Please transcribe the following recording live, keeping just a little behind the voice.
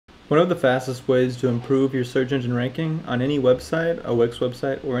One of the fastest ways to improve your search engine ranking on any website, a Wix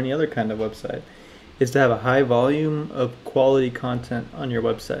website, or any other kind of website, is to have a high volume of quality content on your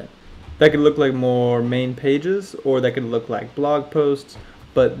website. That could look like more main pages, or that could look like blog posts,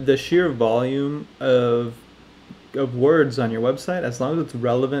 but the sheer volume of words on your website, as long as it's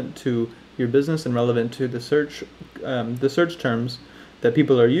relevant to your business and relevant to the search terms that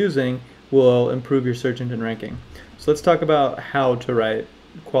people are using, will improve your search engine ranking. So let's talk about how to write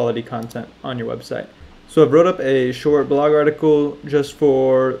quality content on your website. So I've wrote up a short blog article just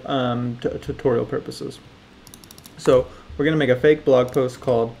for tutorial purposes. So we're going to make a fake blog post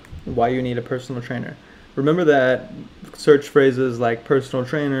called "Why You Need a Personal Trainer." Remember that search phrases like personal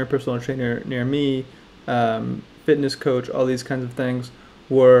trainer near me, fitness coach, all these kinds of things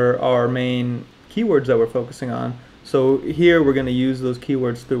were our main keywords that we're focusing on. So here we're going to use those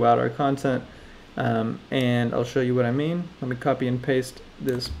keywords throughout our content, and I'll show you what I mean. Let me copy and paste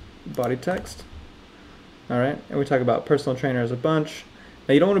this body text. Alright, and we talk about personal trainer as a bunch.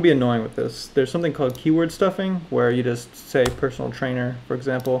 Now you don't want to be annoying with this. There's something called keyword stuffing, where you just say personal trainer, for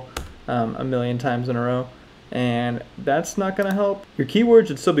example, a million times in a row, and that's not going to help. Your keywords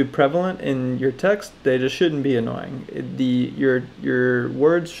should still be prevalent in your text, they just shouldn't be annoying. Your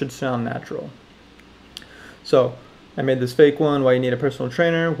words should sound natural. So I made this fake one, "Why You Need a Personal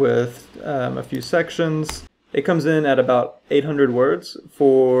Trainer," with a few sections. It comes in at about 800 words.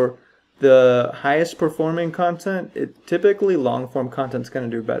 For the highest performing content, typically long form content is going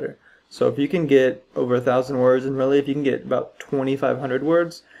to do better. So if you can get over 1,000 words, and really if you can get about 2,500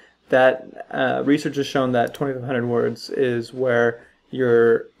 words, that research has shown that 2,500 words is where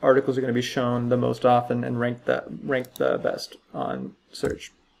your articles are going to be shown the most often and ranked the best on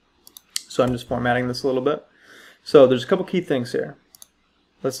search. So I'm just formatting this a little bit. So there's a couple key things here.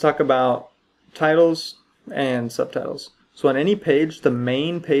 Let's talk about titles and subtitles. So on any page, the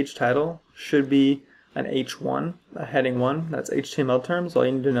main page title should be an H1, a heading 1. That's HTML terms. All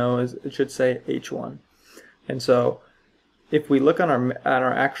you need to know is it should say H1. And so if we look on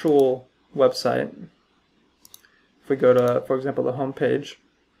our actual website, if we go to, for example, the home page,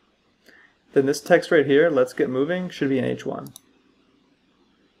 then this text right here, "Let's Get Moving," should be an H1.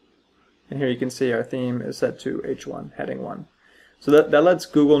 And here you can see our theme is set to H1, heading 1. So that lets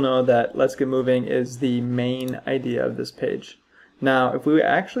Google know that "Let's Get Moving" is the main idea of this page. Now, if we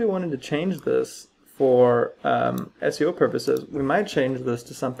actually wanted to change this for SEO purposes, we might change this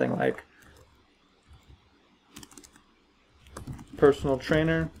to something like "Personal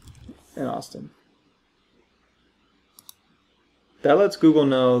Trainer in Austin." That lets Google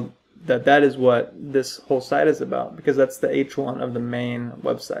know that that is what this whole site is about, because that's the H1 of the main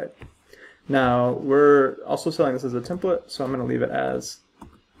website. Now, we're also selling this as a template, so I'm going to leave it as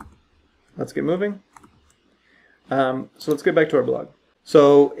 "Let's Get Moving." So let's get back to our blog.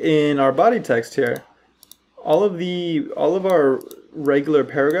 So in our body text here, all of our regular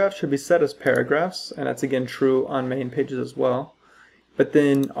paragraphs should be set as paragraphs, and that's again true on main pages as well. But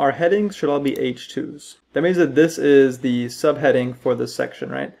then our headings should all be H2s. That means that this is the subheading for this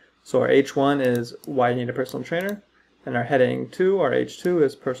section, right? So our H1 is "Why You Need a Personal Trainer," and our heading 2, our H2,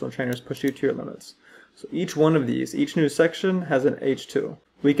 is "Personal Trainers Push You to Your Limits." So each one of these, each new section has an H2.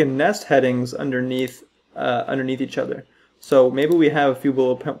 We can nest headings underneath each other. So maybe we have a few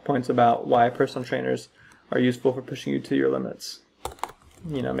bullet points about why personal trainers are useful for pushing you to your limits.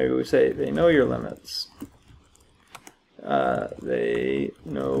 You know, maybe we say they know your limits. They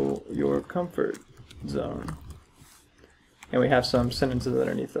know your comfort zone. And we have some sentences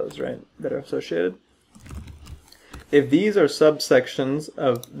underneath those, right, that are associated. If these are subsections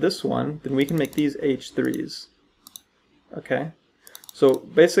of this one, then we can make these H3s. Okay? So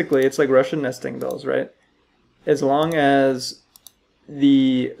basically, it's like Russian nesting dolls, right? As long as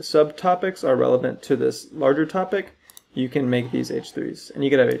the subtopics are relevant to this larger topic, you can make these H3s. And you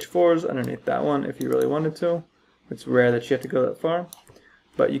could have H4s underneath that one if you really wanted to. It's rare that you have to go that far,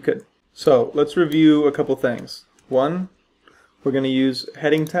 but you could. So let's review a couple things. One, we're going to use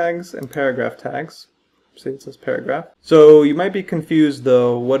heading tags and paragraph tags. See, it says paragraph. So you might be confused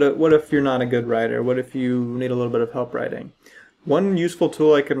though, what if you're not a good writer? What if you need a little bit of help writing? One useful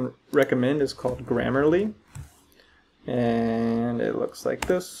tool I can recommend is called Grammarly. And it looks like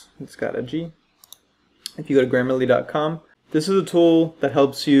this. It's got a G. If you go to Grammarly.com, this is a tool that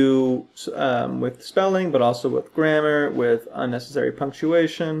helps you with spelling, but also with grammar, with unnecessary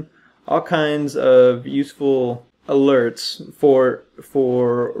punctuation, all kinds of useful alerts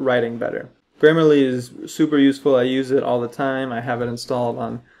for writing better. Grammarly is super useful. I use it all the time. I have it installed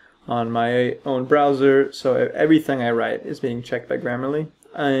on my own browser, so everything I write is being checked by Grammarly.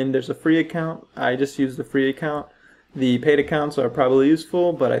 And there's a free account. I just use the free account. The paid accounts are probably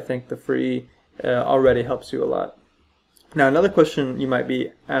useful, but I think the free already helps you a lot. Now, another question you might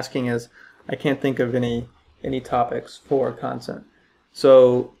be asking is, I can't think of any topics for content.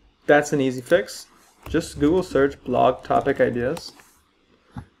 So that's an easy fix. Just Google search blog topic ideas.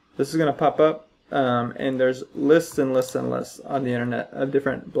 This is going to pop up, and there's lists and lists and lists on the internet of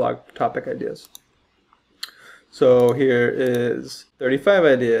different blog topic ideas. So here is 35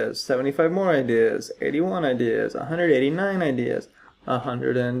 ideas, 75 more ideas, 81 ideas, 189 ideas,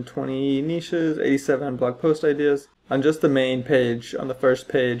 120 niches, 87 blog post ideas. On just the main page, on the first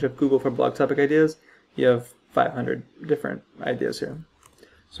page of Google for blog topic ideas, you have 500 different ideas here.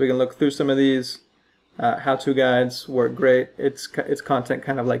 So we can look through some of these. How-to guides work great. It's content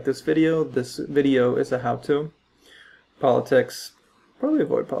kind of like this video. This video is a how-to. Politics, probably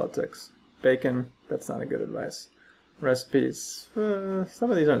avoid politics. Bacon, that's not a good advice. Recipes, some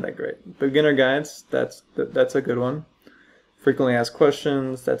of these aren't that great. Beginner guides, that's a good one. Frequently asked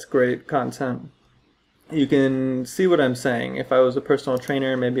questions, that's great content. You can see what I'm saying. If I was a personal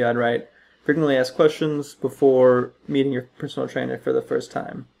trainer, maybe I'd write frequently asked questions before meeting your personal trainer for the first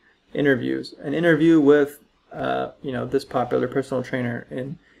time. Interviews, an interview with this popular personal trainer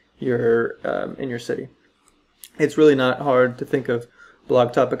in your city. It's really not hard to think of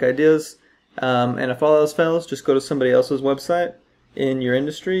blog topic ideas, and if all else fails, just go to somebody else's website in your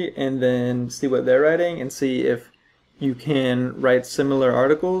industry and then see what they're writing and see if you can write similar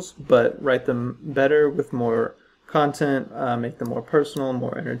articles but write them better with more content, make them more personal,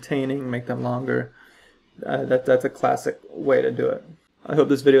 more entertaining, make them longer. That's a classic way to do it. I hope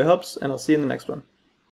this video helps, and I'll see you in the next one.